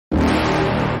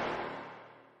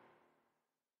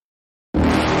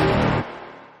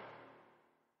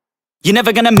You're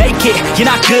never gonna make it, you're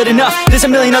not good enough. There's a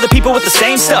million other people with the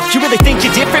same stuff. You really think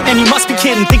you're different? Man, you must be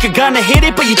kidding. Think you're gonna hit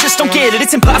it, but you just don't get it.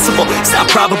 It's impossible, it's not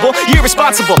probable, you're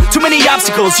irresponsible. Too many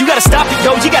obstacles, you gotta stop it,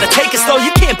 yo. You gotta take it slow,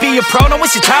 you can't be a pro. Don't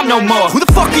waste your time no more. Who the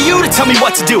fuck are you to tell me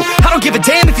what to do? I don't give a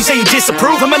damn if you say you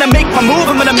disapprove. I'm gonna make my move,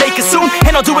 I'm gonna make it soon.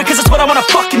 And I'll do it cause it's what I wanna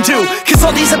fucking do. Cause all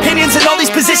these opinions and all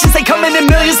these positions, they come in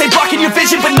millions, they blocking your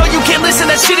vision. But no, you can't listen,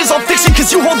 that shit is all fiction.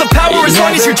 Cause you hold the power as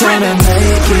long as you're dreaming.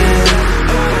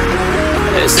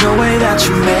 There's no way that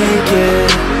you make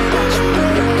it.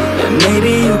 And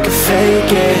maybe you can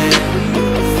fake it,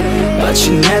 but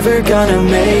you're never gonna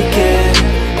make it.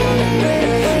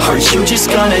 Are you just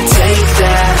gonna take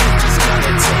that?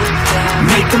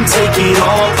 Make them take it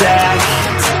all back.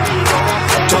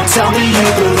 Don't tell me you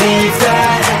believe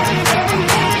that.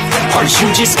 Are you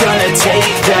just gonna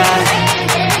take that?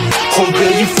 Or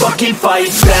will you fucking fight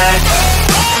back?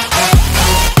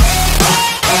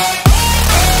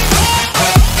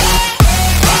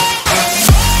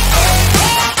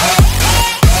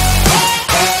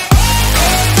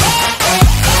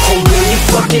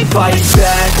 Fight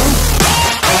back.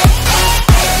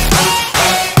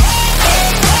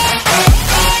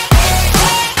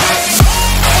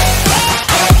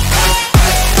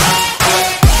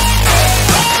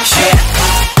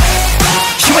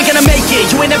 You ain't gonna make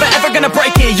it, you ain't never ever gonna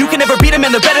break it. You can never beat them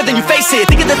and they're better than you, face it.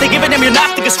 Thinking that they give a damn, you're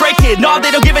not, think a straight kid. No,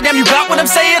 they don't give a damn, you got what I'm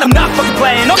saying? I'm not fucking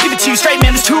playing, I'll give it to you straight,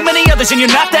 man. There's too many others and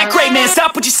you're not that great, man.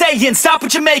 Stop what you're saying, stop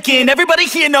what you're making.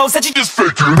 Everybody here knows that you just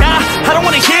faking. Nah, I don't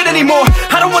wanna hear it anymore,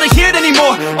 I don't wanna hear it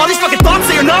anymore. All these fucking thoughts,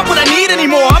 they are not what I need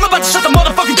anymore. I'm about to shut the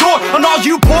motherfucking door on all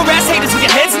you poor ass haters with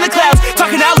your heads in the clouds,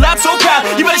 talking out loud so proud.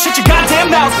 You better shut your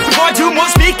goddamn mouth before I do more,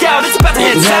 speak out. It's about to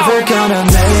head south. Never gonna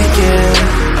make it.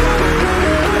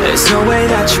 There's no way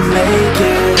that you make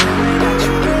it.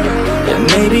 And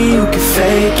maybe you can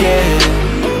fake it,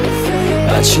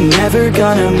 but you're never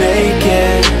gonna make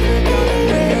it.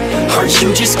 Are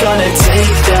you just gonna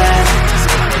take that?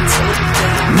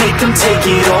 Make them take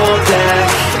it all back.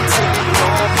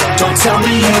 Don't tell me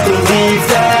you believe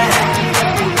that.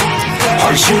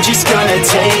 Are you just gonna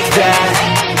take that?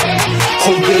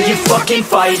 Or will you fucking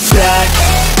fight back?